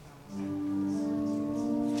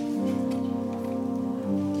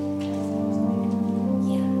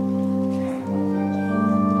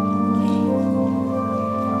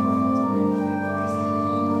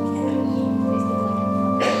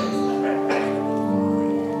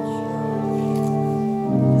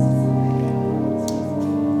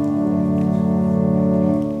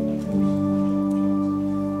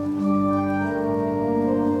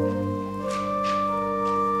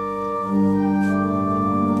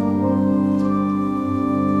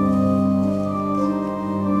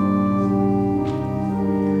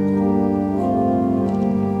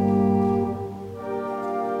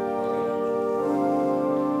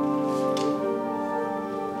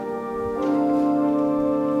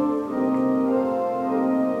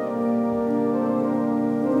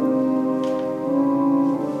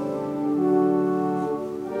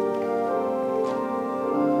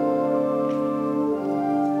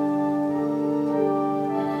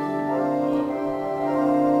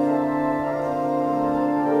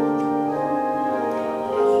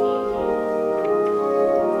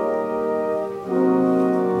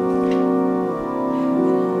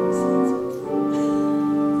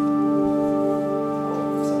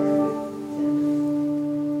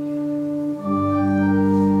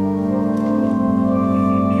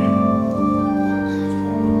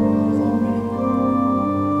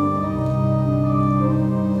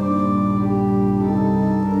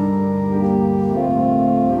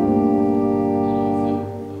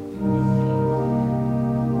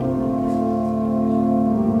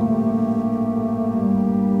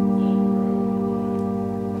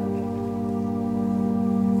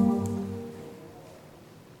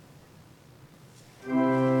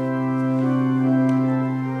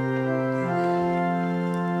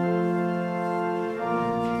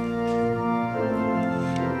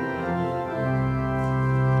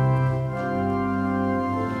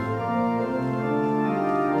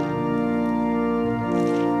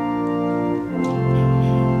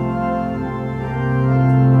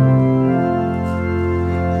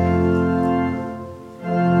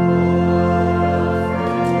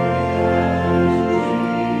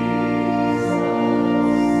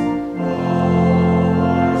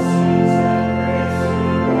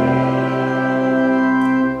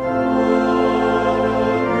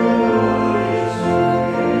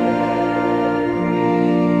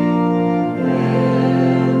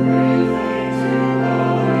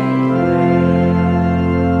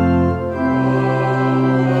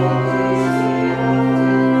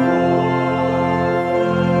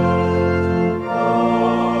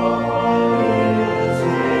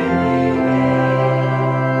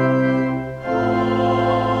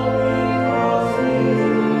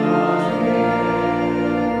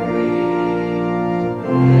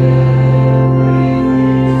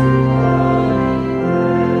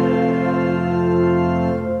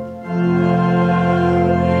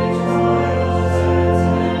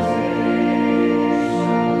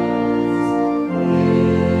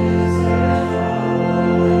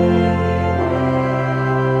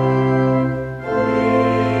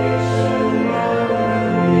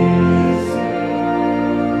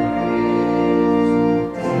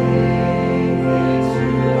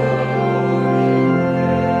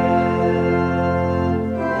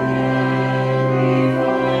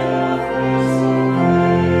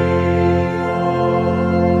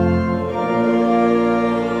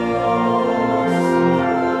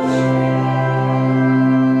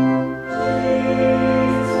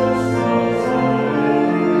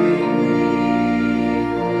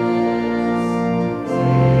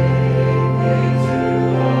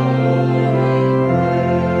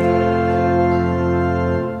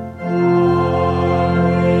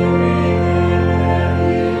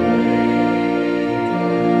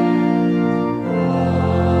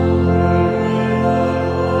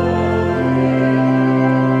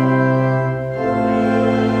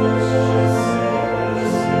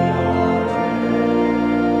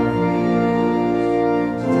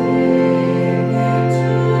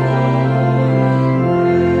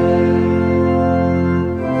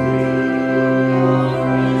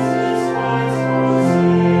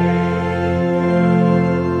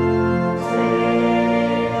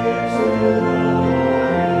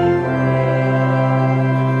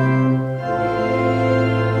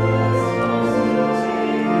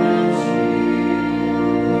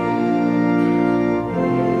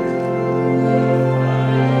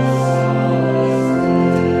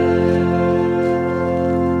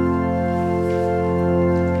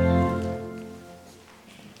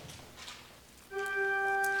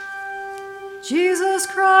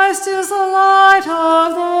Christ is the light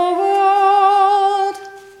of the world.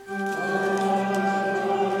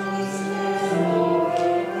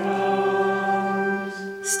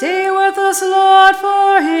 Stay with us, Lord,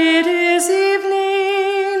 for it is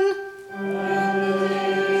evening.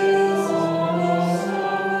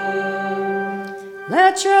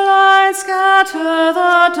 Let your light scatter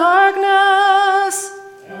the darkness.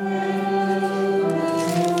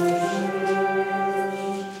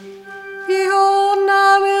 Behold,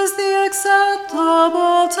 now is the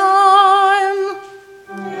acceptable time.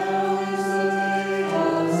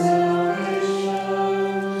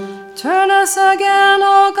 Turn us again,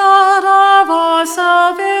 O God of our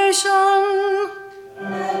salvation.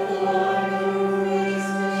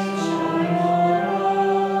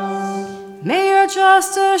 May your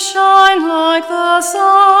justice shine like the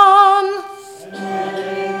sun.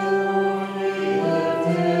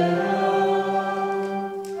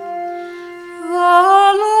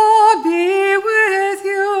 The Lord be with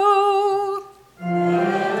you.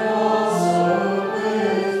 And also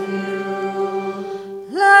with you.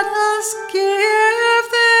 Let us give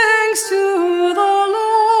thanks to the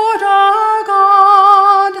Lord our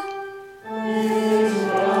God. It is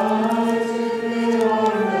right to give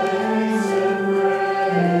our thanks and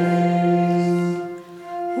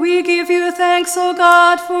praise. We give you thanks, O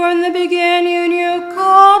God, for in the beginning you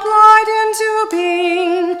called light into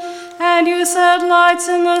being, and you set lights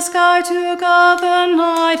in the sky to govern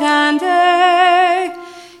night and day.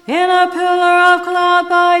 In a pillar of cloud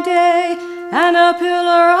by day and a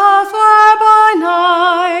pillar of fire by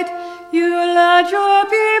night, you led your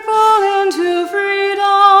people into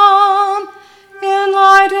freedom.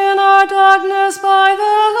 Enlighten our darkness by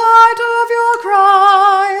the light of your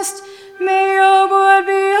Christ. May your word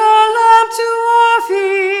be a lamp to our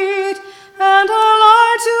feet and a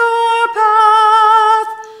light to our path.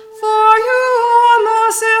 For you are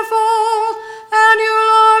merciful, and you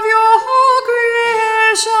love your whole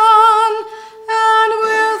creation, and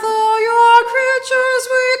with all your creatures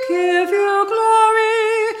we give you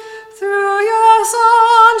glory through your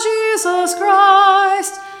Son, Jesus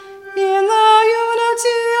Christ, in the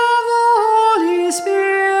unity of the Holy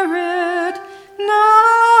Spirit,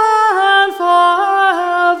 now and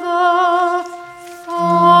forever.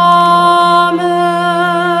 Amen.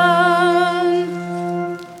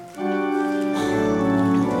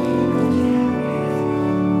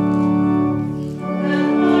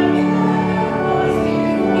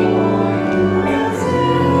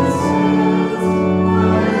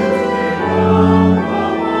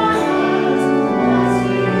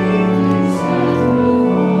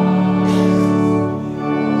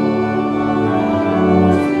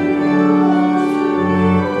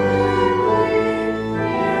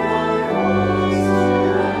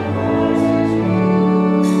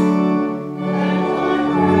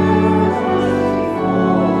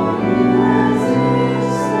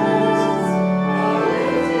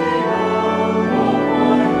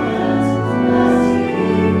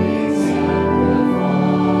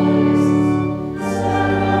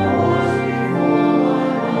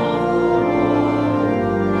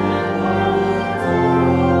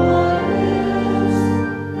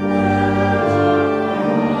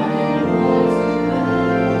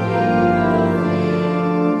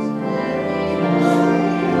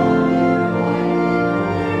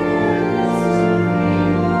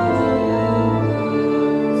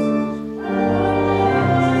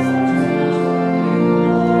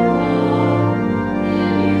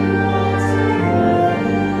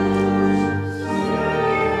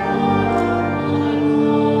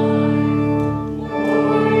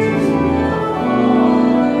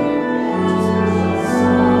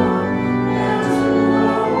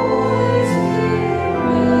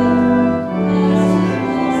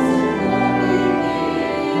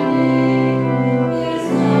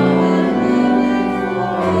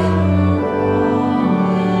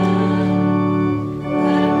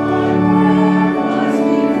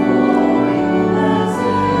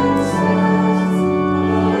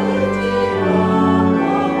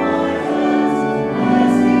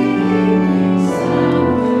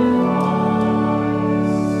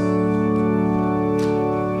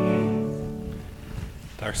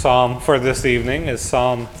 Our psalm for this evening is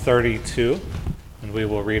Psalm 32, and we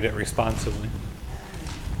will read it responsively.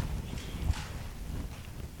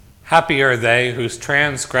 Happy are they whose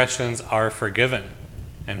transgressions are forgiven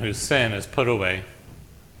and whose sin is put away.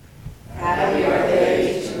 Happy are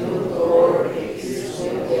they to whom the Lord accuses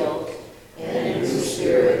no guilt, and in whose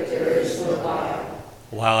spirit there is no guile.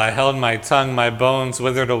 While I held my tongue, my bones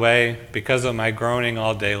withered away because of my groaning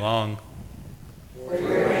all day long. For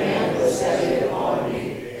your hand was heavy upon me,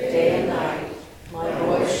 day and night. My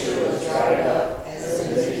voice shook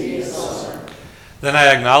Then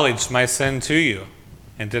I acknowledged my sin to you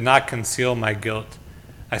and did not conceal my guilt.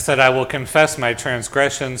 I said, I will confess my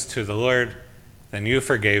transgressions to the Lord. Then you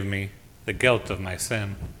forgave me the guilt of my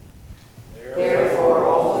sin. Therefore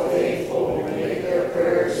all the faithful will make their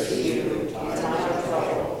prayers to you in time of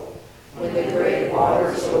trouble. When the great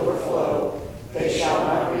waters overflow, they shall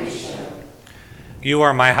not reach them. You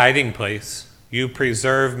are my hiding place. You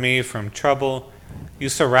preserve me from trouble. You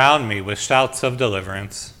surround me with shouts of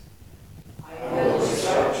deliverance. I will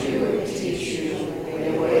instruct you and teach you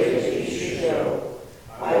in the way that you should go.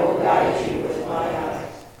 I will guide you with my eye.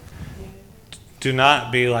 Do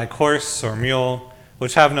not be like horse or mule,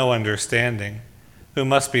 which have no understanding, who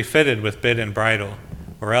must be fitted with bit and bridle,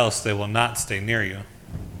 or else they will not stay near you.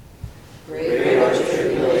 Great are the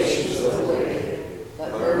tribulations of the wicked,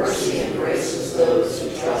 but mercy embraces those who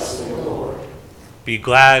trust in the Lord. Be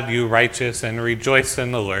glad, you righteous, and rejoice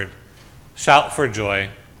in the Lord. Shout for joy,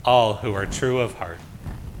 all who are true of heart.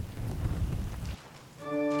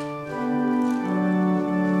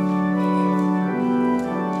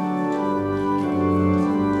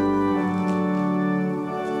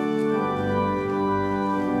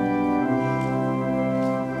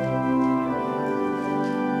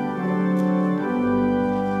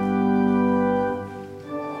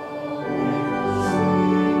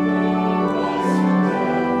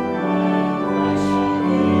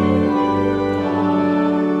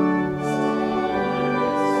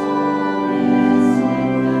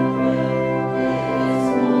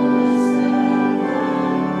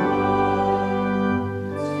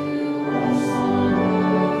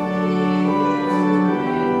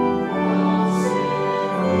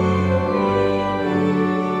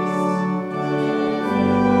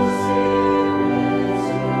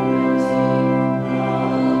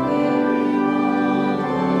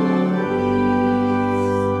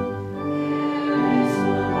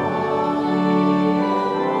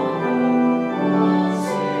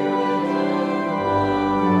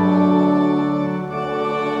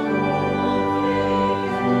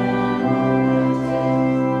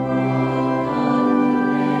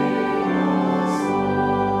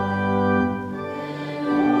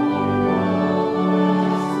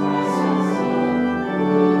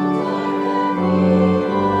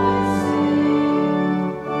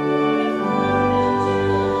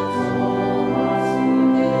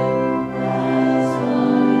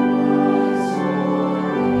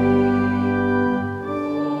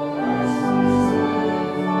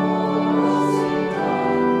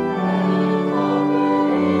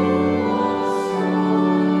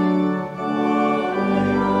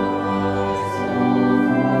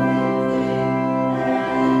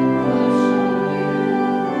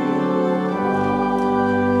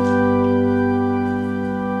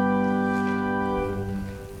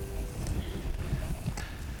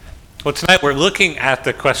 Well, tonight we're looking at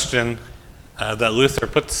the question that Luther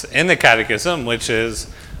puts in the Catechism, which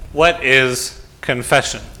is, what is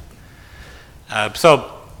confession?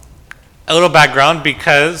 So, a little background,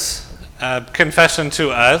 because confession to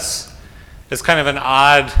us is kind of an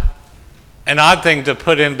odd thing to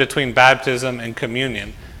put in between baptism and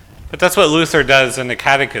communion. But that's what Luther does in the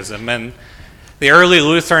Catechism. And the early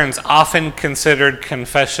Lutherans often considered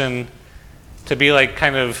confession to be like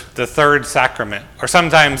kind of the third sacrament. Or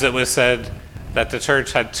sometimes it was said that the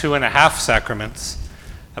church had 2.5 sacraments,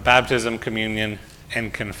 a baptism, communion,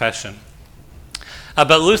 and confession.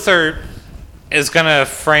 But Luther is going to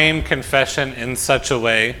frame confession in such a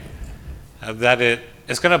way that it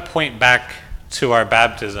is going to point back to our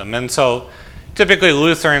baptism. And so typically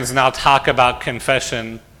Lutherans now talk about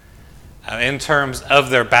confession in terms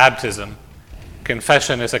of their baptism.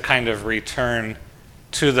 Confession is a kind of return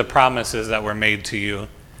to the promises that were made to you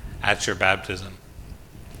at your baptism.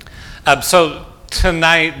 So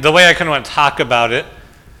tonight, the way I kind of want to talk about it,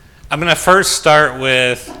 I'm going to first start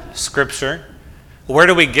with Scripture. Where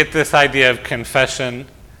do we get this idea of confession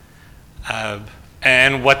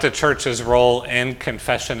and what the church's role in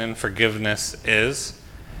confession and forgiveness is?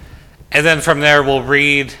 And then from there, we'll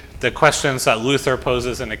read the questions that Luther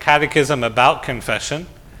poses in the Catechism about confession.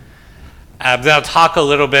 Then I'll talk a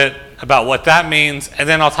little bit about what that means, and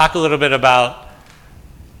then I'll talk a little bit about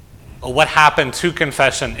what happened to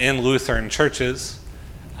confession in Lutheran churches,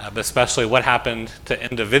 especially what happened to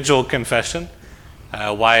individual confession,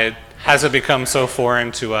 why has it become so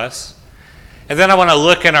foreign to us. And then I want to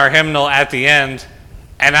look in our hymnal at the end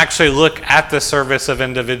and actually look at the service of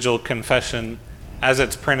individual confession as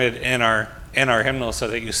it's printed in our hymnal so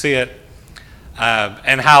that you see it,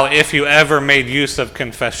 and how if you ever made use of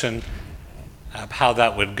confession, how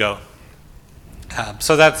that would go.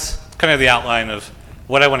 So that's kind of the outline of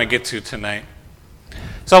what I want to get to tonight.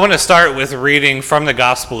 So I want to start with reading from the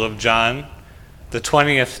Gospel of John, the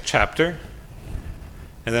 20th chapter,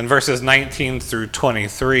 and then verses 19 through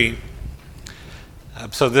 23.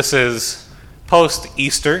 So this is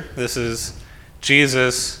post-Easter. This is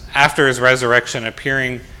Jesus, after his resurrection,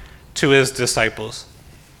 appearing to his disciples.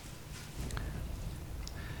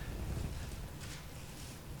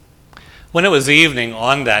 When it was evening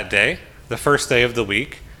on that day, the first day of the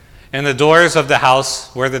week, and the doors of the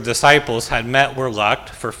house where the disciples had met were locked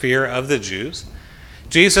for fear of the Jews,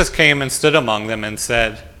 Jesus came and stood among them and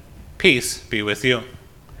said, "Peace be with you."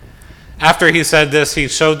 After he said this, he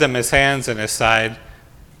showed them his hands and his side.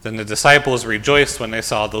 Then the disciples rejoiced when they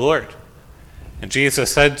saw the Lord. And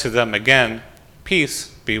Jesus said to them again, "Peace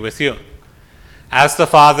be with you. As the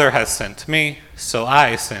Father has sent me, so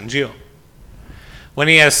I send you." When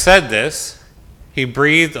he has said this, he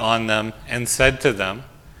breathed on them and said to them,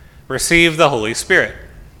 "Receive the Holy Spirit.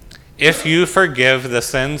 If you forgive the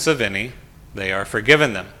sins of any, they are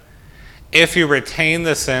forgiven them. If you retain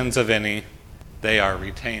the sins of any, they are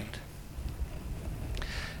retained."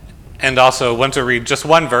 And also want to read just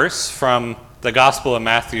one verse from the Gospel of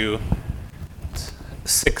Matthew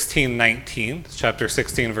 16:19, chapter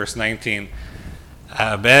 16, verse 19.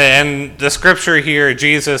 And the scripture here,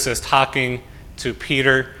 Jesus is talking to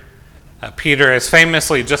Peter. Peter has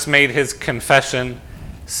famously just made his confession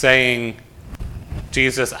saying,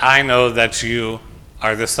 "Jesus, I know that you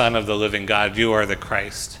are the Son of the living God. You are the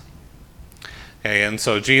Christ." Okay, and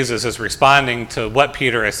so Jesus is responding to what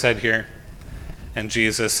Peter has said here. And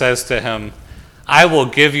Jesus says to him, "I will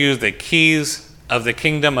give you the keys of the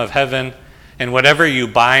kingdom of heaven, and whatever you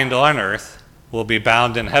bind on earth will be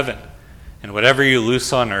bound in heaven, and whatever you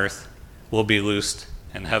loose on earth will be loosed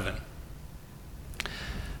in heaven."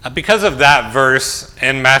 Because of that verse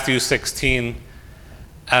in Matthew 16,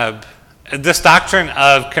 this doctrine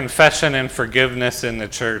of confession and forgiveness in the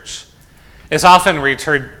church is often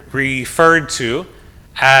referred to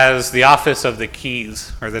as the office of the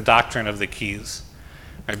keys, or the doctrine of the keys,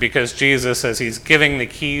 right? Because Jesus says he's giving the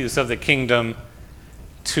keys of the kingdom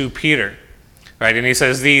to Peter, right? And he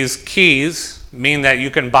says these keys mean that you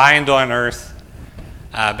can bind on earth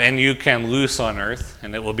and you can loose on earth,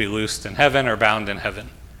 and it will be loosed in heaven or bound in heaven.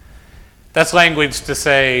 That's language to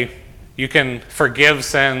say you can forgive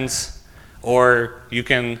sins, or you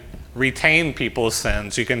can retain people's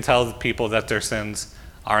sins. You can tell people that their sins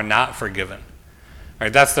are not forgiven.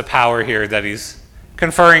 Right? That's the power here that he's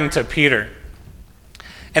conferring to Peter.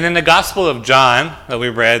 And in the Gospel of John that we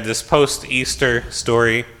read, this post-Easter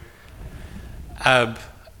story,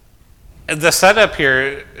 the setup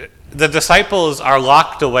here, the disciples are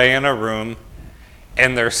locked away in a room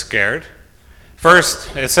and they're scared.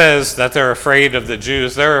 First, it says that they're afraid of the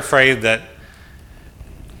Jews. They're afraid that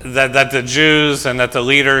the Jews and that the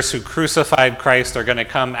leaders who crucified Christ are going to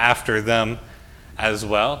come after them as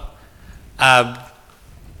well.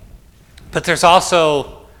 But there's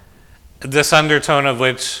also this undertone of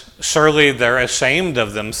which surely they're ashamed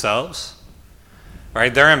of themselves,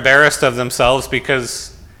 right? They're embarrassed of themselves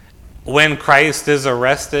because when Christ is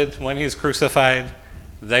arrested, when he's crucified,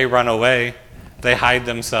 they run away, they hide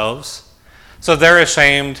themselves. So they're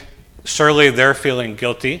ashamed, surely they're feeling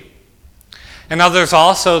guilty. And now there's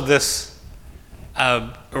also this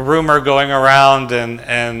rumor going around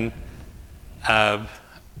and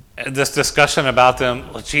this discussion about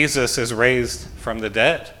them. Well, Jesus is raised from the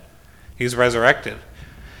dead. He's resurrected,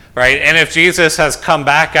 right? And if Jesus has come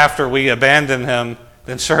back after we abandon him,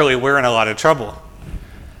 then surely we're in a lot of trouble.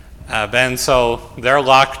 And so they're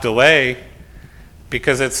locked away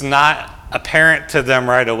because it's not apparent to them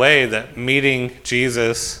right away that meeting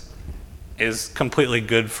Jesus is completely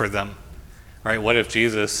good for them. Right? What if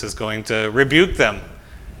Jesus is going to rebuke them?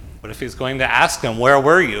 What if he's going to ask them, "Where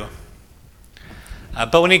were you?"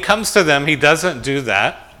 But when he comes to them, he doesn't do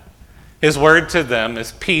that. His word to them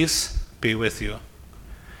is, "Peace be with you."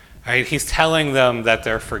 Right? He's telling them that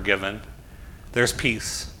they're forgiven. There's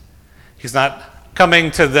peace. He's not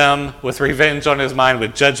coming to them with revenge on his mind,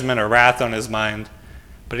 with judgment or wrath on his mind,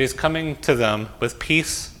 but he's coming to them with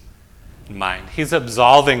peace in mind. He's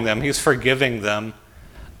absolving them. He's forgiving them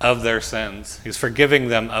of their sins. He's forgiving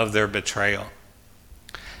them of their betrayal.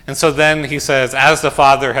 And so then he says, "As the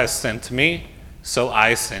Father has sent me, so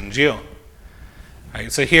I send you."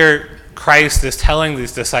 Right, so here Christ is telling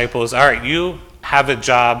these disciples, all right, you have a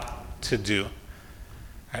job to do.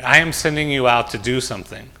 Right, I am sending you out to do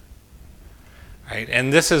something. Right,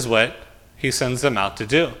 and this is what he sends them out to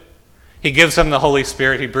do. He gives them the Holy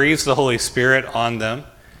Spirit. He breathes the Holy Spirit on them.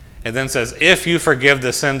 And then says, if you forgive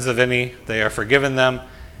the sins of any, they are forgiven them.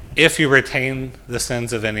 If you retain the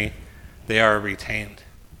sins of any, they are retained.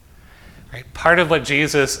 Right? Part of what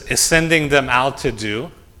Jesus is sending them out to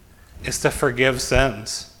do is to forgive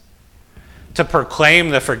sins, to proclaim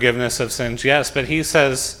the forgiveness of sins, yes, but he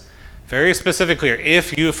says very specifically,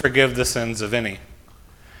 if you forgive the sins of any.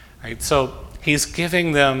 Right? So he's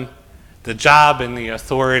giving them the job and the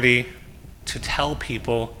authority to tell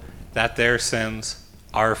people that their sins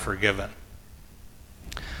are forgiven.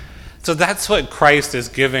 So that's what Christ is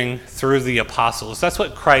giving through the apostles. That's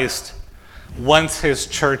what Christ wants his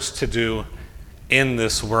church to do in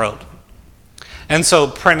this world. And so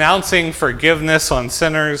pronouncing forgiveness on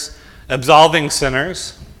sinners, absolving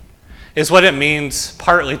sinners, is what it means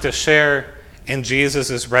partly to share in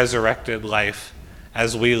Jesus' resurrected life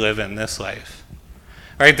as we live in this life.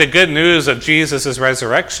 Right? The good news of Jesus'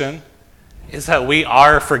 resurrection is that we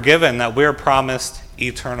are forgiven, that we're promised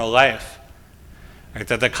eternal life. Right?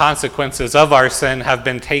 That the consequences of our sin have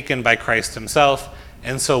been taken by Christ himself,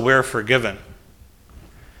 and so we're forgiven.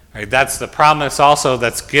 Right? That's the promise also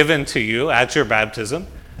that's given to you at your baptism,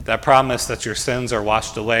 that promise that your sins are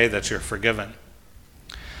washed away, that you're forgiven.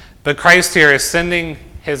 But Christ here is sending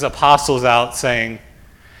his apostles out saying,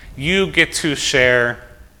 you get to share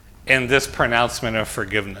in this pronouncement of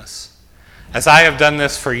forgiveness. As I have done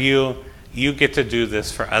this for you, you get to do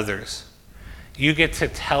this for others. You get to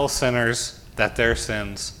tell sinners that their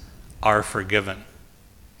sins are forgiven.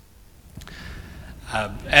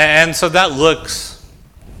 And so that looks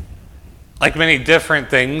like many different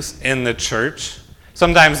things in the church.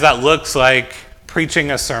 Sometimes that looks like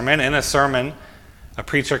preaching a sermon. In a sermon, a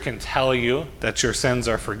preacher can tell you that your sins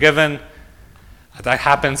are forgiven. That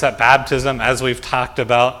happens at baptism, as we've talked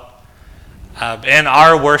about. In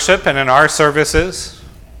our worship and in our services,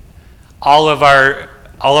 all of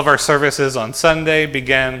our services on Sunday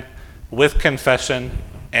begin with confession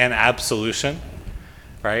and absolution,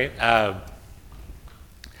 right?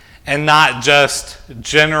 And not just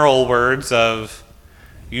general words of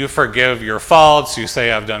you forgive your faults, you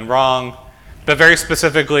say I've done wrong, but very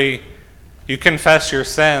specifically, you confess your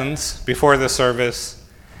sins before the service,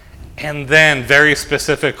 and then very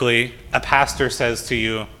specifically, a pastor says to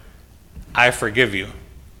you, I forgive you,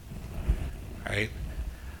 right?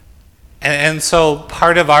 And so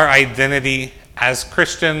part of our identity as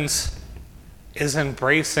Christians is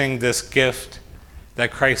embracing this gift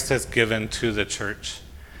that Christ has given to the church.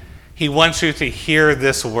 He wants you to hear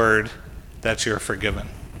this word that you're forgiven.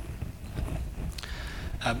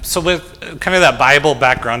 So with kind of that Bible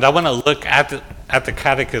background, I want to look at the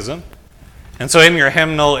Catechism. And so in your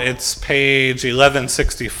hymnal, it's page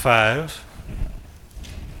 1165.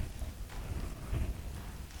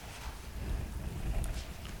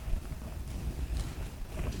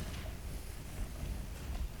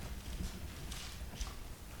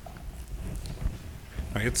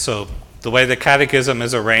 Right, so the way the Catechism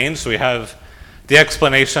is arranged, we have the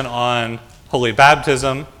explanation on Holy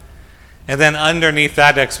Baptism, and then underneath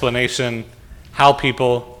that explanation, how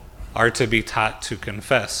people are to be taught to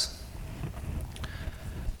confess.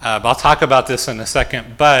 I'll talk about this in a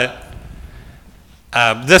second, but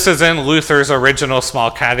this is in Luther's original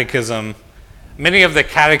small catechism. Many of the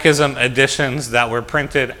catechism editions that were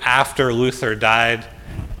printed after Luther died,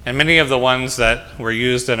 and many of the ones that were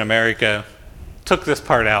used in America, took this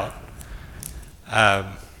part out.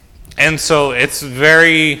 And so it's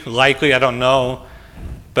very likely, I don't know,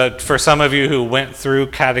 but for some of you who went through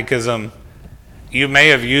catechism, you may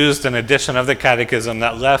have used an edition of the catechism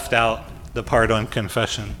that left out the part on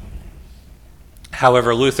confession.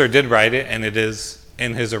 However, Luther did write it, and it is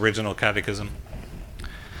in his original catechism.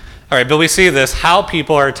 All right, but we see this, how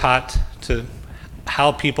people are to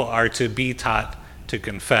be taught to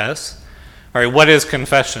confess. All right, what is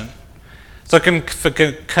confession? So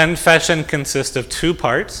confession consists of two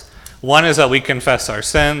parts. One is that we confess our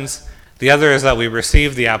sins. The other is that we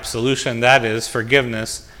receive the absolution, that is,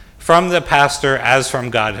 forgiveness, from the pastor as from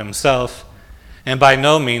God himself, and by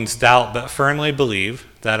no means doubt but firmly believe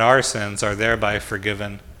that our sins are thereby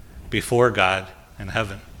forgiven before God in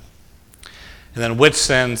heaven. And then which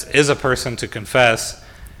sins is a person to confess?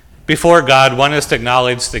 Before God, one is to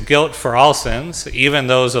acknowledge the guilt for all sins, even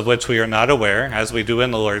those of which we are not aware, as we do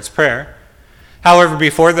in the Lord's Prayer. However,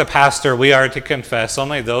 before the pastor, we are to confess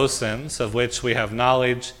only those sins of which we have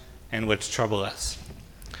knowledge and which trouble us.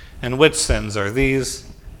 And which sins are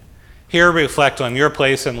these? Here reflect on your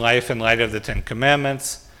place in life in light of the Ten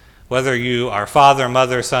Commandments, whether you are father,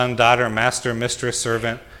 mother, son, daughter, master, mistress,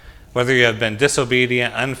 servant, whether you have been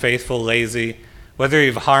disobedient, unfaithful, lazy, whether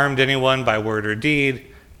you've harmed anyone by word or deed,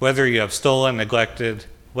 whether you have stolen, neglected,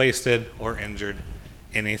 wasted, or injured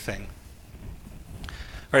anything.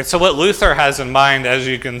 All right, so what Luther has in mind, as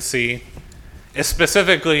you can see, is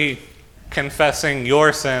specifically confessing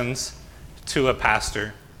your sins to a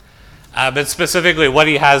pastor. But specifically what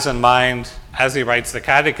he has in mind as he writes the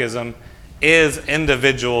catechism is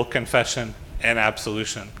individual confession and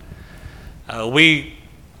absolution. We,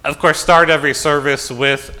 of course, start every service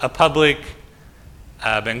with a public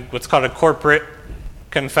and what's called a corporate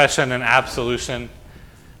confession and absolution.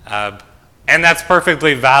 And that's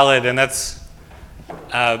perfectly valid, and that's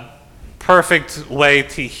a perfect way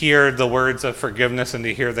to hear the words of forgiveness and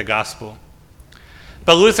to hear the gospel.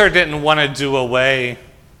 But Luther didn't want to do away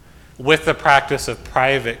with the practice of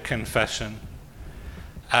private confession.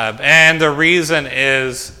 And the reason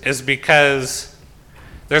is because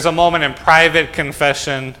there's a moment in private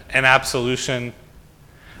confession and absolution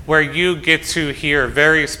where you get to hear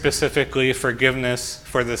very specifically forgiveness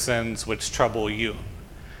for the sins which trouble you.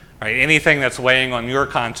 Right? Anything that's weighing on your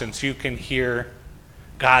conscience, you can hear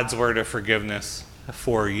God's word of forgiveness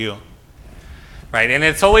for you. Right? And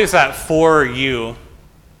it's always that for you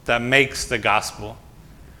that makes the gospel.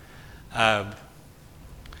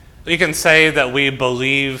 We can say that we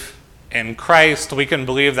believe in Christ. We can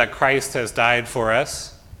believe that Christ has died for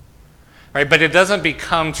us. Right? But it doesn't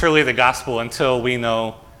become truly the gospel until we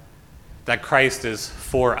know that Christ is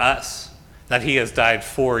for us, that he has died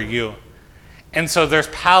for you. And so there's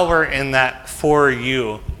power in that for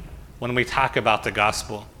you when we talk about the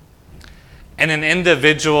gospel. And an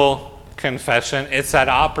individual confession, it's that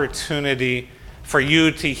opportunity for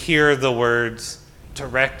you to hear the words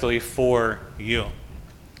directly for you.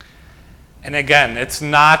 And again, it's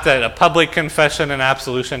not that a public confession and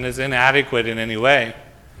absolution is inadequate in any way.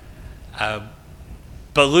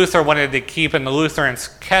 But Luther wanted to keep, and the Lutherans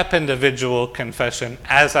kept individual confession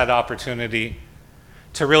as that opportunity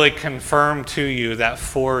to really confirm to you that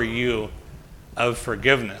for you of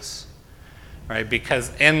forgiveness. Right?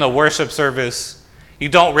 Because in the worship service, you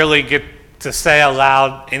don't really get to say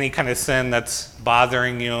aloud any kind of sin that's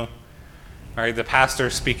bothering you. Right? The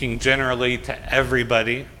pastor's speaking generally to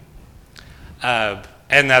everybody. And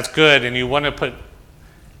that's good, and you want to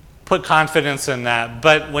put confidence in that.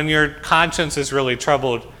 But when your conscience is really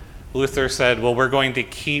troubled, Luther said, well, we're going to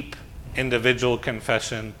keep individual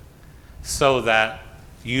confession so that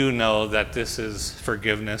you know that this is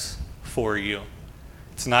forgiveness for you.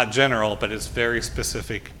 It's not general, but it's very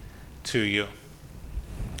specific to you.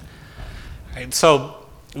 Right, so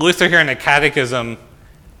Luther here in the Catechism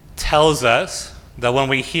tells us that when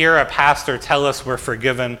we hear a pastor tell us we're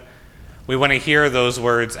forgiven, we want to hear those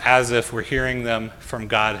words as if we're hearing them from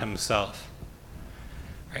God himself.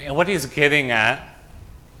 Right? And what he's getting at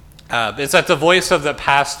is that the voice of the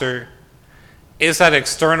pastor is that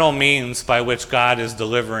external means by which God is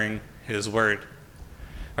delivering his word.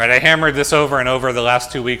 Right? I hammered this over and over the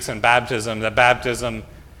last 2 weeks in baptism, that baptism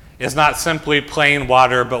is not simply plain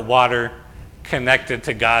water, but water connected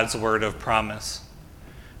to God's word of promise.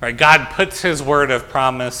 Right? God puts his word of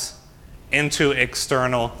promise into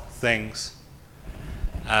external things.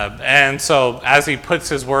 And so as he puts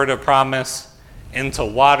his word of promise into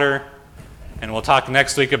water, and we'll talk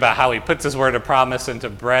next week about how he puts his word of promise into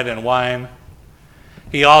bread and wine,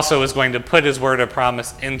 he also is going to put his word of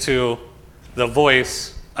promise into the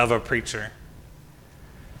voice of a preacher.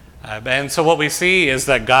 And so what we see is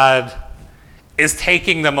that God is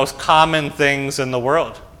taking the most common things in the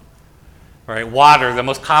world, right? Water, the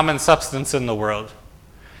most common substance in the world.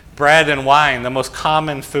 Bread and wine, the most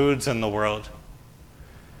common foods in the world.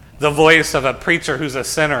 The voice of a preacher who's a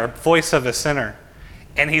sinner, a voice of a sinner,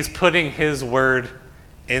 and he's putting his word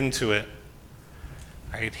into it.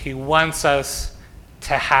 Right? He wants us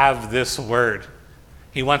to have this word.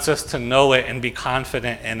 He wants us to know it and be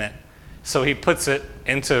confident in it. So he puts it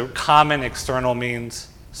into common external means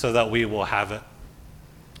so that we will have it.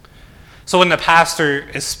 So when the pastor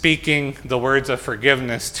is speaking the words of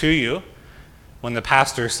forgiveness to you, when the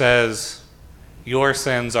pastor says, your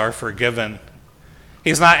sins are forgiven,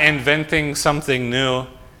 he's not inventing something new.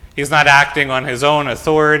 He's not acting on his own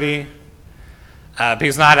authority.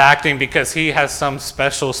 He's not acting because he has some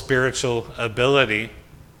special spiritual ability.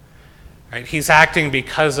 Right? He's acting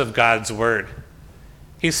because of God's word.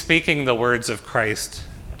 He's speaking the words of Christ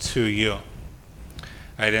to you.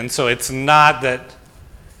 Right? And so it's not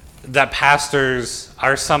that pastors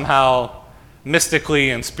are somehow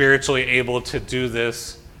mystically and spiritually able to do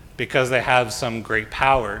this because they have some great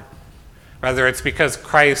power. Rather, it's because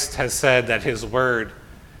Christ has said that his word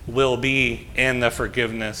will be in the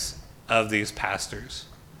forgiveness of these pastors.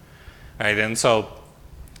 Right? And so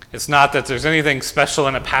it's not that there's anything special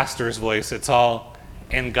in a pastor's voice. It's all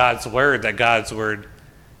in God's word, that God's word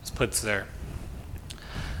puts there.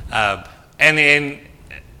 And in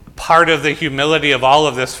part of the humility of all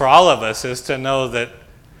of this for all of us is to know that,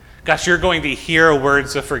 gosh, you're going to hear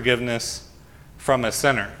words of forgiveness from a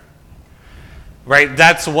sinner. Right?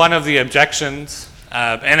 That's one of the objections,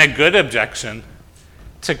 and a good objection,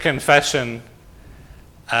 to confession.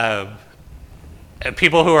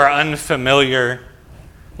 People who are unfamiliar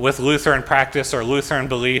with Lutheran practice or Lutheran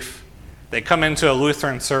belief, they come into a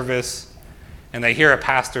Lutheran service and they hear a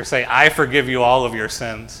pastor say, "I forgive you all of your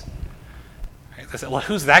sins." Right? They say, well,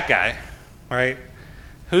 who's that guy? Right?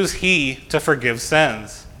 Who's he to forgive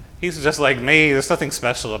sins? He's just like me. There's nothing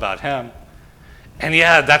special about him. And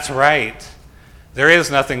yeah, that's right. There is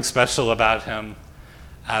nothing special about him.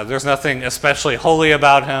 There's nothing especially holy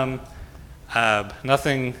about him.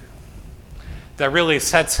 Nothing that really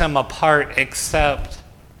sets him apart except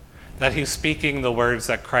that he's speaking the words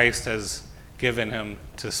that Christ has given him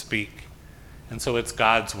to speak. And so it's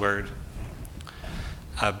God's word.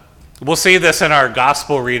 We'll see this in our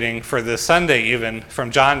gospel reading for this Sunday even, from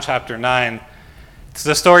John chapter 9. It's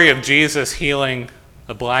the story of Jesus healing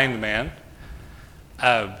a blind man.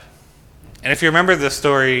 And if you remember this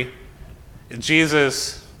story,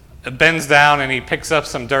 Jesus bends down and he picks up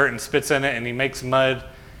some dirt and spits in it and he makes mud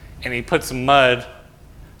and he puts mud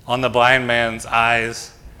on the blind man's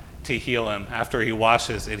eyes to heal him. After he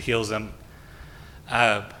washes, it heals him.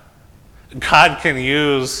 God can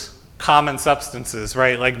use common substances,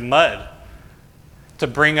 right, like mud, to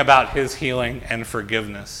bring about his healing and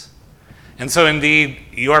forgiveness. And so indeed,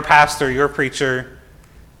 your pastor, your preacher,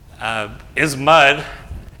 is mud,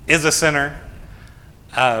 is a sinner,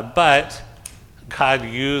 but God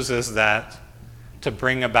uses that to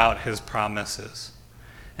bring about his promises.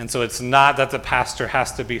 And so it's not that the pastor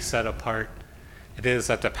has to be set apart. It is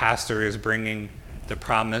that the pastor is bringing the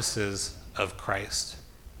promises of Christ.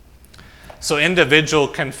 So individual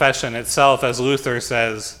confession itself, as Luther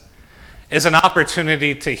says, is an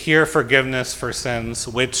opportunity to hear forgiveness for sins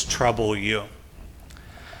which trouble you.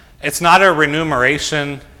 It's not a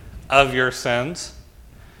remuneration of your sins.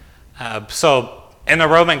 So in the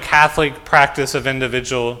Roman Catholic practice of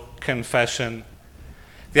individual confession,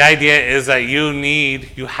 the idea is that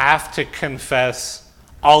you have to confess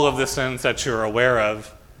all of the sins that you're aware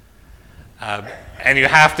of. And you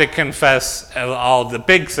have to confess all the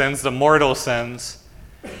big sins, the mortal sins,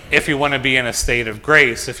 if you want to be in a state of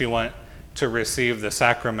grace, if you want to receive the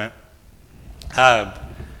sacrament.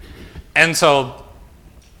 And so,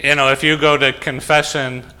 if you go to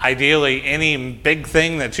confession, ideally any big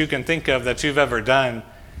thing that you can think of that you've ever done,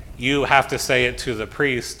 you have to say it to the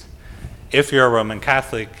priest if you're a Roman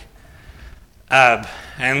Catholic.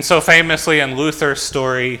 And so famously in Luther's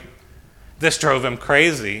story, this drove him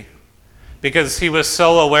crazy because he was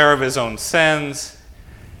so aware of his own sins,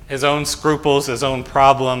 his own scruples, his own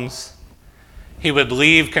problems. He would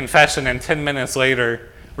leave confession and 10 minutes later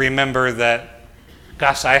remember that,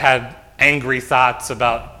 gosh, I had angry thoughts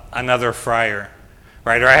about another friar,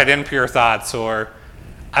 right? Or I had impure thoughts, or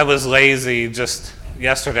I was lazy just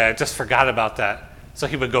yesterday, I just forgot about that. So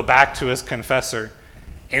he would go back to his confessor,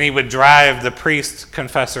 and he would drive the priest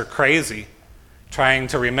confessor crazy, trying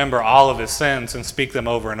to remember all of his sins and speak them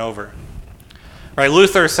over and over. Right?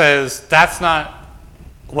 Luther says that's not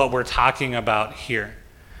what we're talking about here.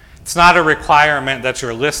 It's not a requirement that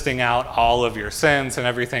you're listing out all of your sins and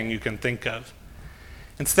everything you can think of.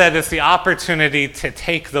 Instead, it's the opportunity to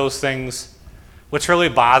take those things which really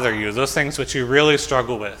bother you, those things which you really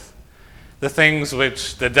struggle with, the things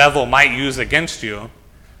which the devil might use against you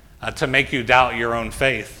to make you doubt your own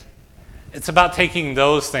faith. It's about taking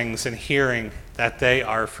those things and hearing that they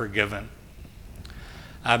are forgiven.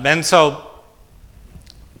 And so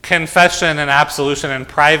confession and absolution, and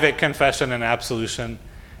private confession and absolution,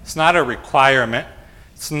 it's not a requirement.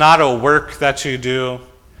 It's not a work that you do.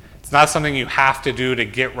 It's not something you have to do to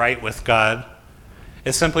get right with God.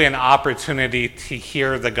 It's simply an opportunity to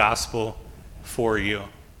hear the gospel for you.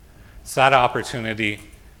 It's that opportunity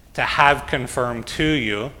to have confirmed to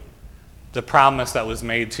you the promise that was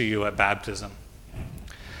made to you at baptism.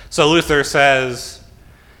 So Luther says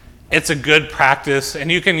it's a good practice,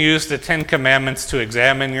 and you can use the 10 Commandments to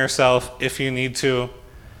examine yourself if you need to.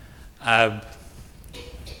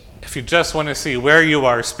 If you just want to see where you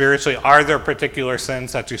are spiritually, are there particular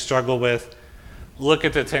sins that you struggle with? Look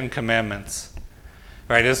at the 10 Commandments.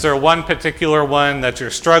 Right? Is there one particular one that you're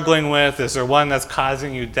struggling with? Is there one that's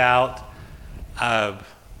causing you doubt?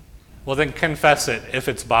 Well, then confess it if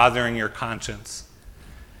it's bothering your conscience.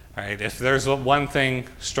 Right? If there's one thing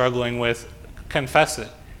struggling with, confess it.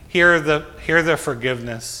 Hear the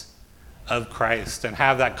forgiveness of Christ and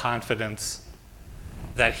have that confidence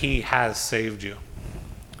that he has saved you.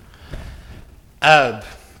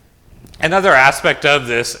 Another aspect of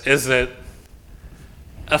this is that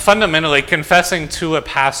fundamentally confessing to a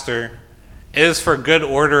pastor is for good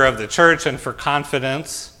order of the church and for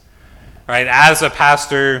confidence. Right? As a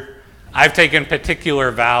pastor, I've taken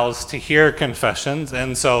particular vows to hear confessions,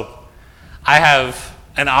 and so I have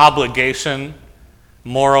an obligation,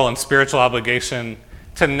 moral and spiritual obligation,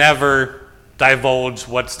 to never divulge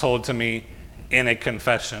what's told to me in a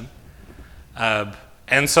confession.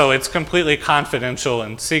 And so it's completely confidential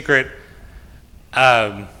and secret.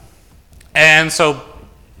 And so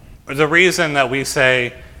the reason that we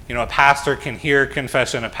say, a pastor can hear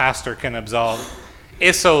confession, a pastor can absolve,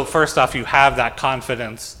 is so, first off, you have that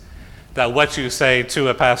confidence that what you say to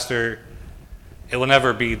a pastor, it will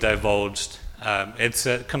never be divulged. It's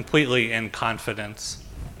completely in confidence.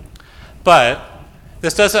 But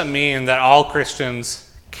this doesn't mean that all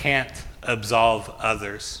Christians can't absolve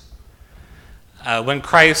others. When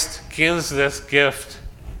Christ gives this gift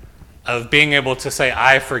of being able to say,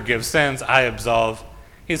 I forgive sins, I absolve,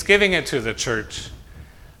 he's giving it to the church.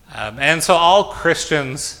 And so all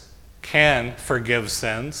Christians can forgive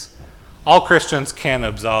sins. All Christians can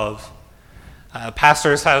absolve.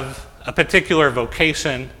 Pastors have a particular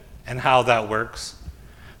vocation and how that works.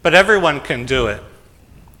 But everyone can do it.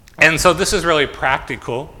 And so this is really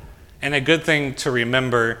practical and a good thing to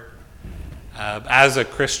remember as a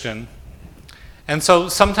Christian. And so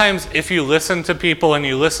sometimes if you listen to people and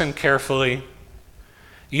you listen carefully,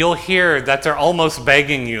 you'll hear that they're almost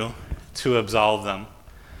begging you to absolve them.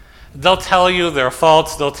 They'll tell you their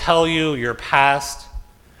faults, they'll tell you your past,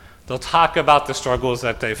 they'll talk about the struggles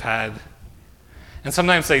that they've had. And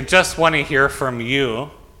sometimes they just want to hear from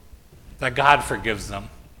you that God forgives them.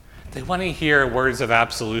 They want to hear words of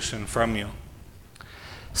absolution from you.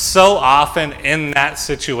 So often in that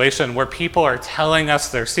situation where people are telling us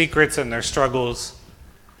their secrets and their struggles,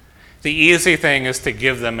 the easy thing is to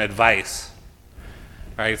give them advice.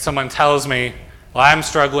 Right? Someone tells me, well, I'm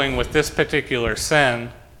struggling with this particular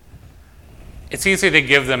sin. It's easy to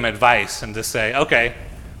give them advice and to say, okay,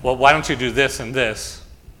 well, why don't you do this and this?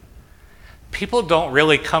 People don't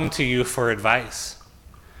really come to you for advice.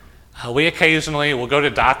 We occasionally will go to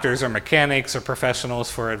doctors or mechanics or professionals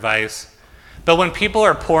for advice. But when people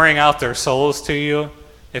are pouring out their souls to you,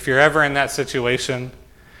 if you're ever in that situation,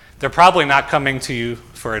 they're probably not coming to you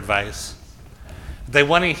for advice. They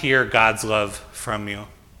want to hear God's love from you.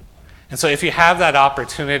 And so if you have that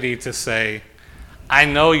opportunity to say, I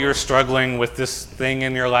know you're struggling with this thing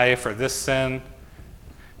in your life or this sin,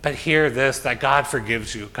 but hear this, that God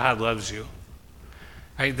forgives you, God loves you.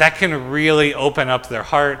 Right? That can really open up their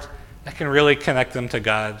heart. That can really connect them to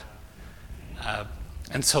God.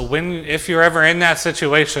 And so if you're ever in that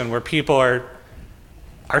situation where people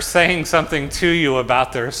are saying something to you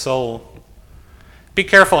about their soul, be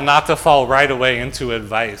careful not to fall right away into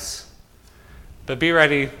advice, but be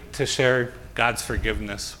ready to share God's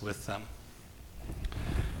forgiveness with them.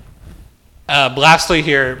 Lastly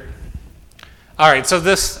here, all right, so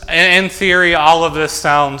this, in theory, all of this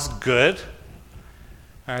sounds good.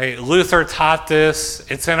 All right, Luther taught this.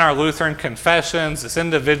 It's in our Lutheran confessions, this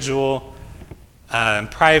individual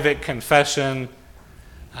and private confession.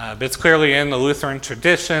 It's clearly in the Lutheran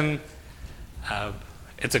tradition.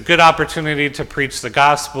 It's a good opportunity to preach the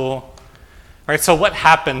gospel. All right, so what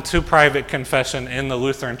happened to private confession in the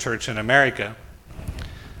Lutheran Church in America?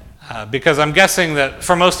 Because I'm guessing that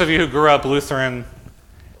for most of you who grew up Lutheran,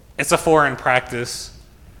 it's a foreign practice.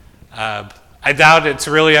 I doubt it's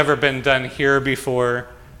really ever been done here before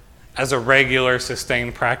as a regular,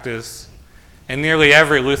 sustained practice. In nearly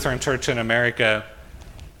every Lutheran church in America,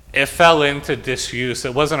 it fell into disuse.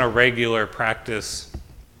 It wasn't a regular practice.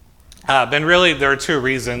 And really, there are two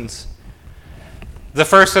reasons. The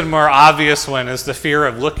first and more obvious one is the fear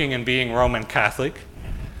of looking and being Roman Catholic.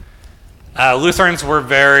 Lutherans were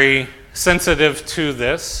very sensitive to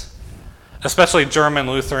this, especially German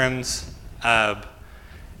Lutherans.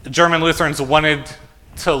 German Lutherans wanted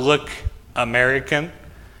to look American.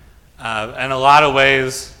 In a lot of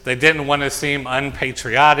ways, they didn't want to seem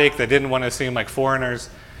unpatriotic. They didn't want to seem like foreigners.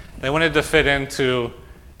 They wanted to fit into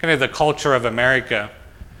kind of the culture of America.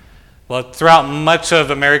 Well, throughout much of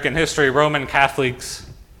American history, Roman Catholics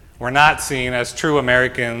were not seen as true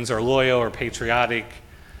Americans or loyal or patriotic.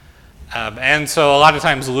 And so a lot of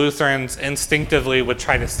times Lutherans instinctively would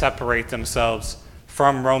try to separate themselves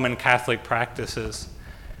from Roman Catholic practices.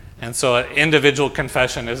 And so an individual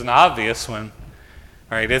confession is an obvious one.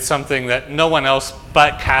 Right? It's something that no one else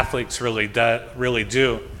but Catholics really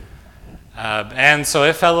do. And so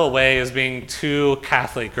it fell away as being too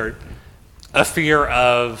Catholic, or a fear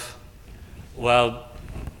of, well,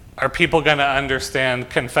 are people going to understand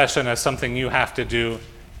confession as something you have to do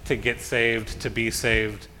to get saved, to be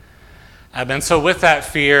saved? And so with that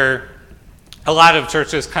fear, a lot of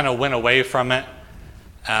churches kind of went away from it,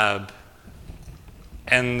 and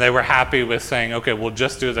they were happy with saying, okay, we'll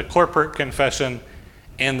just do the corporate confession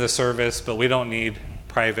in the service, but we don't need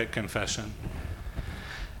private confession.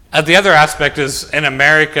 The other aspect is, in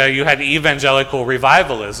America, you had evangelical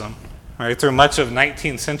revivalism. Right? Through much of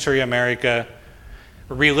 19th century America,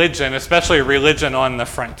 religion, especially religion on the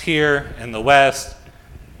frontier in the West,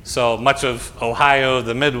 so much of Ohio,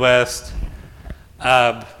 the Midwest,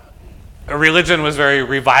 religion was very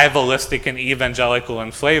revivalistic and evangelical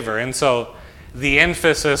in flavor. And so the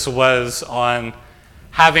emphasis was on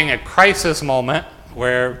having a crisis moment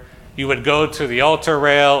where you would go to the altar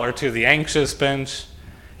rail or to the anxious bench,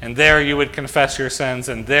 and there you would confess your sins,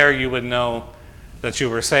 and there you would know that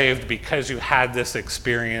you were saved because you had this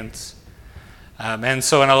experience. And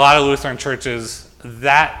so in a lot of Lutheran churches,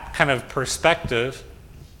 that kind of perspective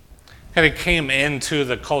kind of came into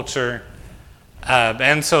the culture.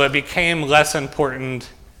 And so it became less important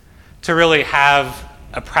to really have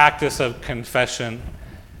a practice of confession.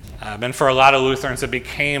 And for a lot of Lutherans, it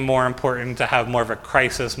became more important to have more of a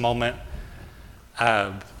crisis moment.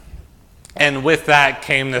 And with that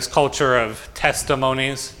came this culture of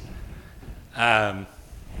testimonies.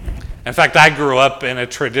 In fact, I grew up in a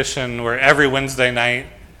tradition where every Wednesday night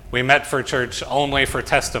we met for church only for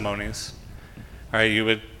testimonies. All right, you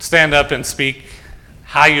would stand up and speak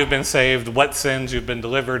how you've been saved, what sins you've been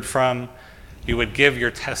delivered from. You would give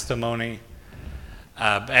your testimony.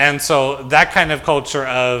 And so that kind of culture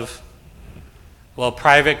of, well,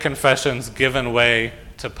 private confessions given way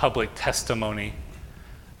to public testimony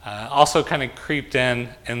also kind of creeped in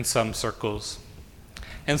some circles.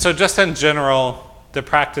 And so just in general, the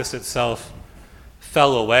practice itself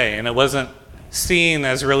fell away, and it wasn't seen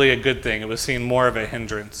as really a good thing. It was seen more of a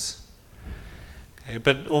hindrance. Okay,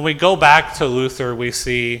 but when we go back to Luther, we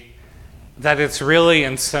see that it's really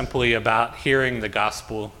and simply about hearing the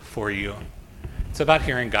gospel for you. It's about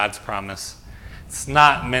hearing God's promise. It's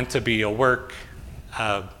not meant to be a work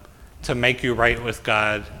to make you right with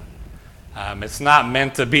God. It's not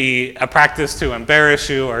meant to be a practice to embarrass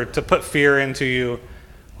you or to put fear into you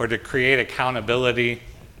or to create accountability.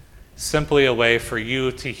 Simply a way for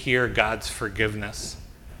you to hear God's forgiveness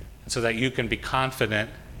so that you can be confident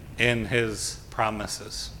in his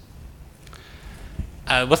promises.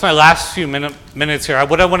 With my last few minutes here,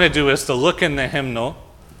 what I want to do is to look in the hymnal.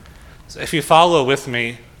 So if you follow with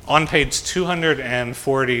me on page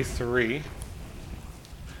 243,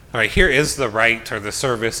 all right, here is the rite or the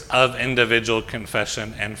service of individual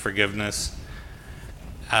confession and forgiveness.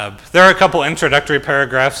 There are a couple introductory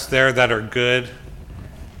paragraphs there that are good.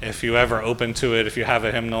 If you ever open to it, if you have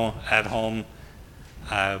a hymnal at home,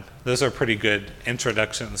 those are pretty good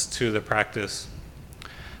introductions to the practice.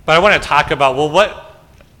 But I want to talk about, well, what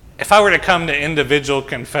if I were to come to individual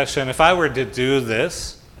confession, if I were to do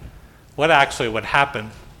this, what actually would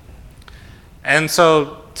happen? And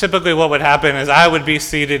so typically what would happen is I would be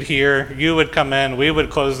seated here, you would come in, we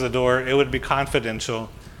would close the door, it would be confidential.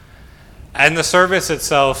 And the service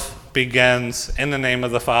itself begins in the name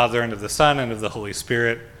of the Father and of the Son and of the Holy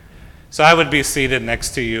Spirit. So I would be seated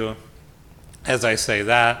next to you as I say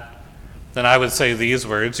that. Then I would say these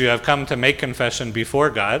words: you have come to make confession before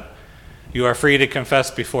God. You are free to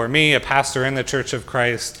confess before me, a pastor in the Church of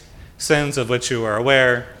Christ, sins of which you are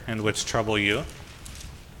aware and which trouble you.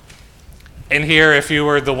 And here, if you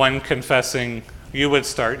were the one confessing, you would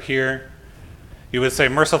start here. You would say,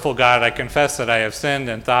 merciful God, I confess that I have sinned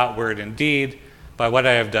in thought, word, and deed, by what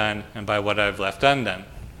I have done and by what I have left undone.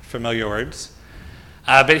 Familiar words.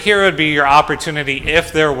 But here would be your opportunity,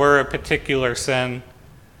 if there were a particular sin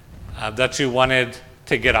that you wanted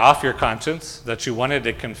to get off your conscience, that you wanted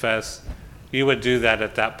to confess, you would do that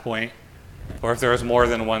at that point. Or if there was more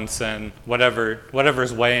than one sin,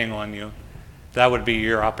 whatever's weighing on you, that would be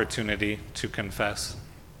your opportunity to confess.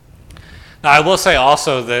 Now, I will say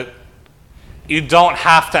also that you don't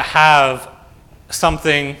have to have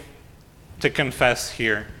something to confess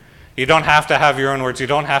here. You don't have to have your own words. You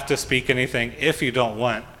don't have to speak anything if you don't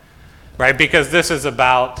want, right? Because this is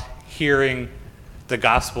about hearing the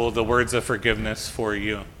gospel, the words of forgiveness for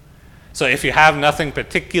you. So if you have nothing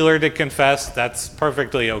particular to confess, that's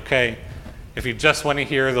perfectly okay. If you just want to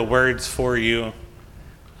hear the words for you,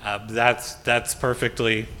 that's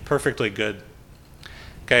perfectly good.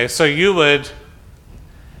 Okay, so you would,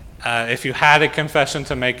 if you had a confession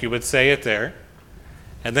to make, you would say it there.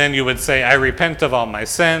 And then you would say, I repent of all my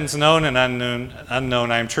sins, known and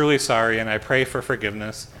unknown. I am truly sorry, and I pray for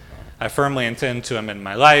forgiveness. I firmly intend to amend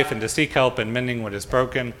my life and to seek help in mending what is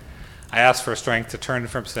broken. I ask for strength to turn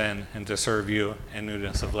from sin and to serve you in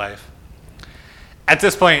newness of life. At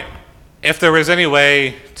this point, if there was any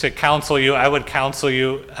way to counsel you, I would counsel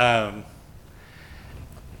you. I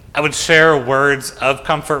would share words of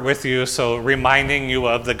comfort with you, so reminding you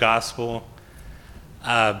of the gospel.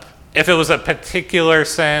 If it was a particular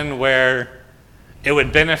sin where it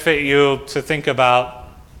would benefit you to think about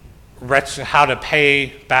how to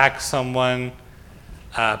pay back someone,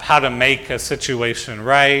 how to make a situation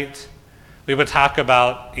right, we would talk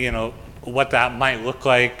about, what that might look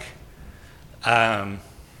like. And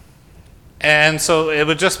so it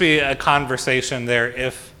would just be a conversation there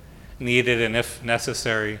if needed and if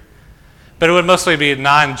necessary. But it would mostly be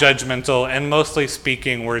non-judgmental and mostly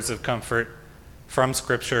speaking words of comfort from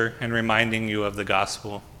Scripture and reminding you of the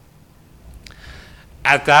gospel.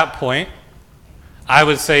 At that point, I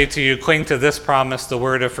would say to you, cling to this promise: the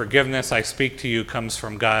word of forgiveness I speak to you comes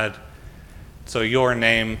from God. So your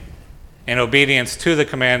name, in obedience to the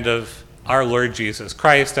command of our Lord Jesus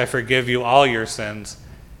Christ, I forgive you all your sins,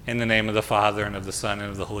 in the name of the Father, and of the Son, and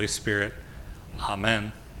of the Holy Spirit.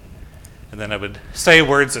 Amen. And then I would say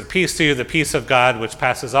words of peace to you: the peace of God, which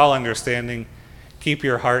passes all understanding, keep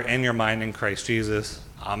your heart and your mind in Christ Jesus.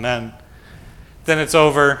 Amen. Then it's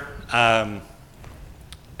over,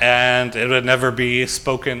 and it would never be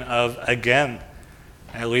spoken of again,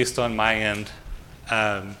 at least on my end.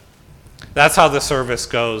 That's how the service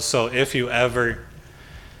goes. So if you ever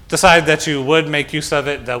decide that you would make use of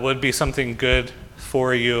it, that would be something good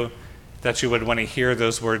for you, that you would want to hear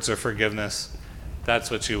those words of forgiveness,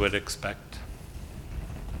 that's what you would expect.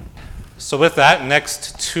 So with that,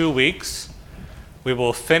 next 2 weeks, we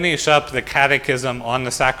will finish up the catechism on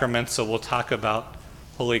the sacraments, so we'll talk about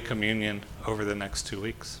Holy Communion over the next 2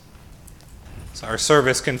 weeks. So our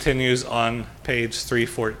service continues on page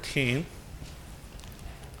 314.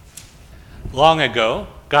 Long ago,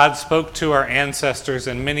 God spoke to our ancestors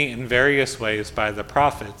in many and various ways by the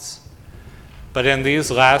prophets. But in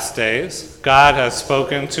these last days, God has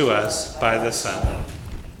spoken to us by the Son.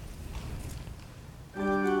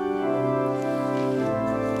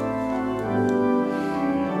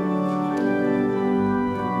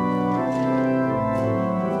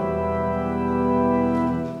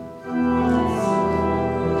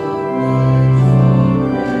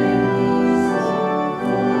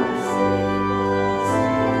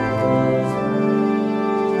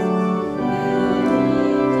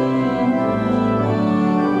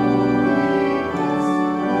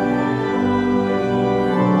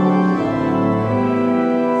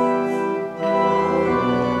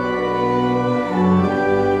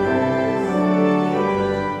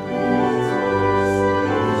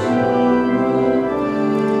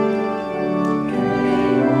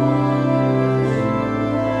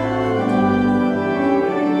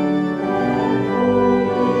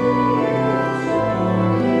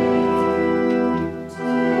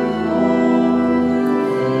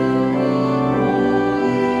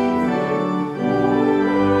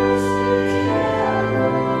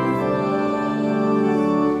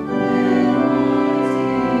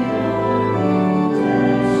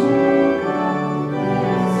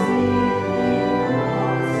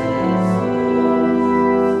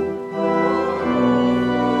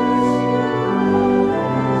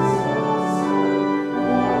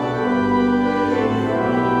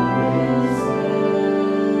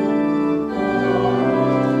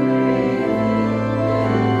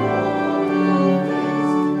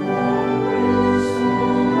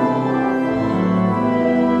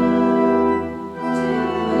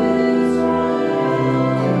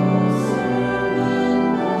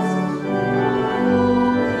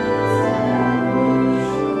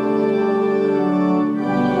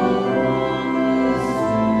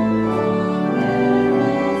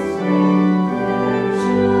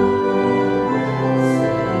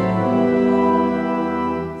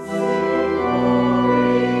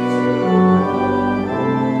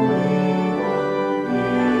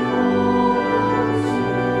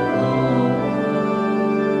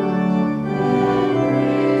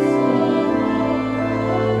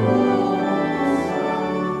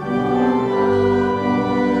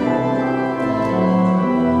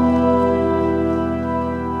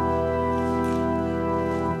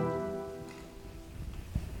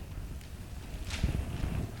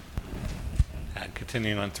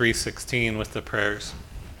 Continuing on 3:16 with the prayers.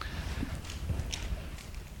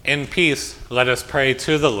 In peace, let us pray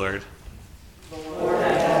to the Lord. Lord,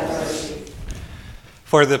 have mercy.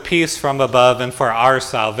 For the peace from above and for our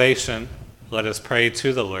salvation, let us pray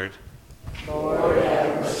to the Lord. Lord,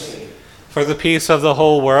 have mercy. For the peace of the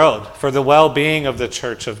whole world, for the well-being of the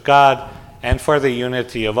Church of God, and for the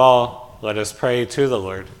unity of all, let us pray to the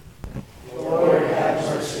Lord. Lord, have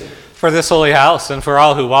mercy. For this holy house and for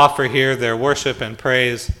all who offer here their worship and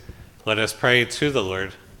praise, Let us pray to the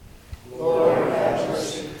Lord. Lord, have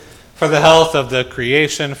mercy. For the health of the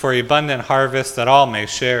creation, for abundant harvest that all may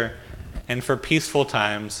share, and for peaceful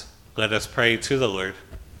times, let us pray to the Lord.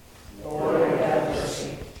 Lord, have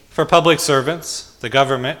mercy. For public servants, the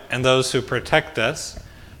government, and those who protect us,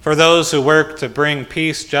 for those who work to bring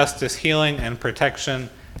peace, justice, healing, and protection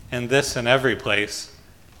in this and every place,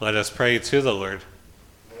 let us pray to the Lord.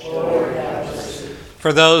 Lord, have mercy.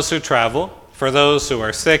 For those who travel, for those who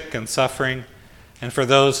are sick and suffering, and for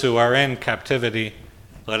those who are in captivity,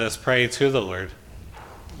 let us pray to the Lord.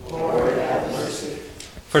 Lord, have mercy.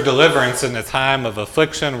 For deliverance in the time of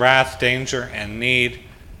affliction, wrath, danger, and need,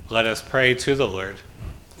 let us pray to the Lord.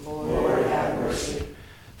 Lord, have mercy.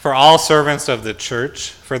 For all servants of the church,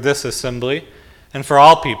 for this assembly, and for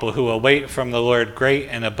all people who await from the Lord great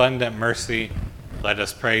and abundant mercy, let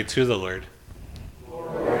us pray to the Lord.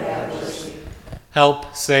 Lord, have mercy.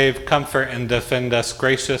 Help, save, comfort, and defend us,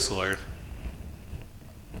 gracious Lord.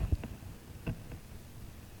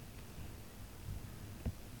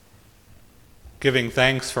 Giving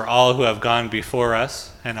thanks for all who have gone before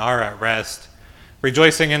us and are at rest,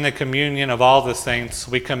 rejoicing in the communion of all the saints,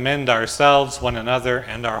 we commend ourselves, one another,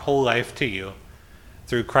 and our whole life to you.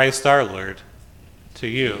 Through Christ our Lord. To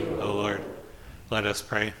you, O Lord, let us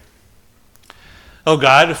pray. O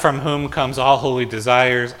God, from whom comes all holy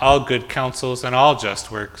desires, all good counsels, and all just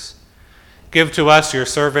works, give to us, your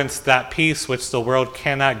servants, that peace which the world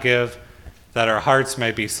cannot give, that our hearts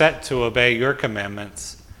may be set to obey your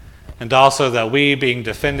commandments, and also that we, being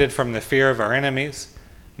defended from the fear of our enemies,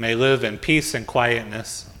 may live in peace and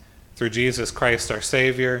quietness, through Jesus Christ our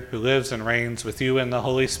Savior, who lives and reigns with you in the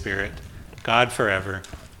Holy Spirit, God forever.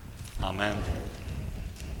 Amen.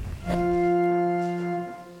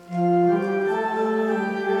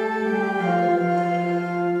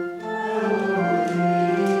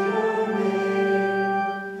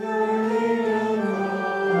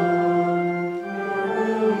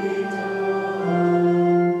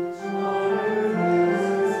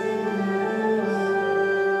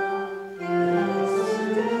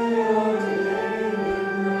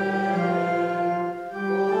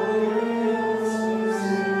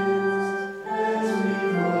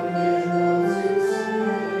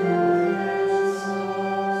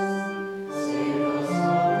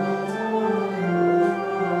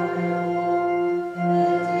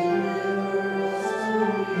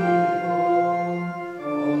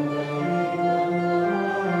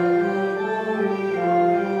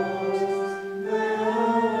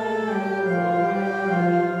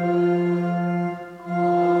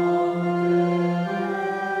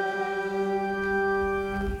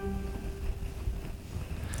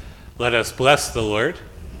 Let us bless the Lord.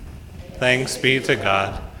 Thanks be to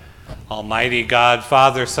God. Almighty God,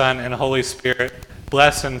 Father, Son, and Holy Spirit,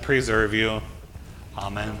 bless and preserve you.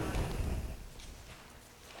 Amen.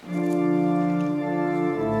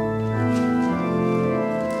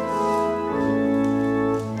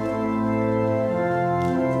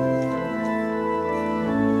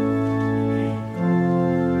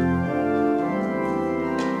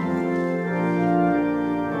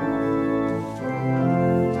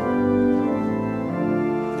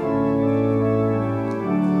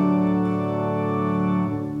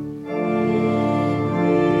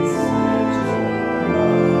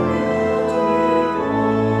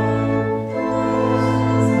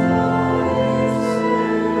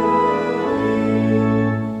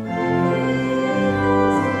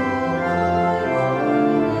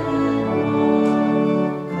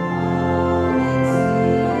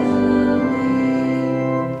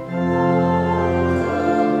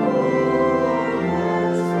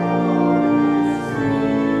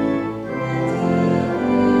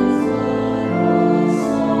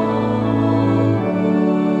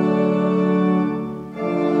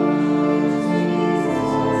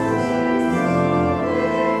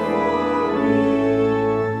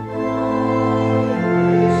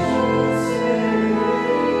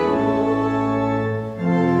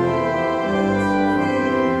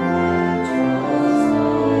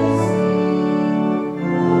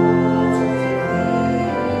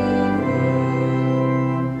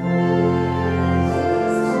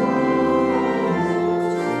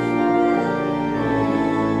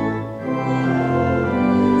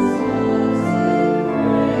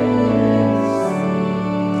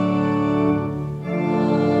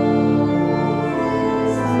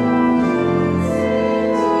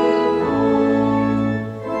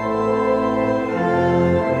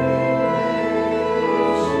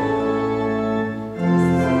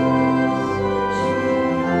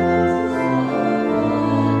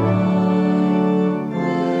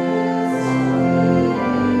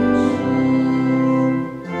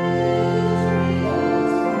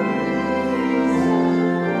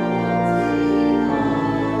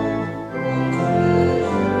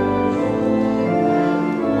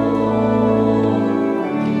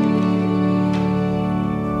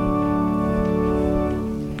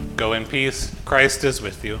 in peace. Christ is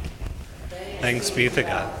with you. Thanks be to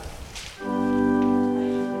God.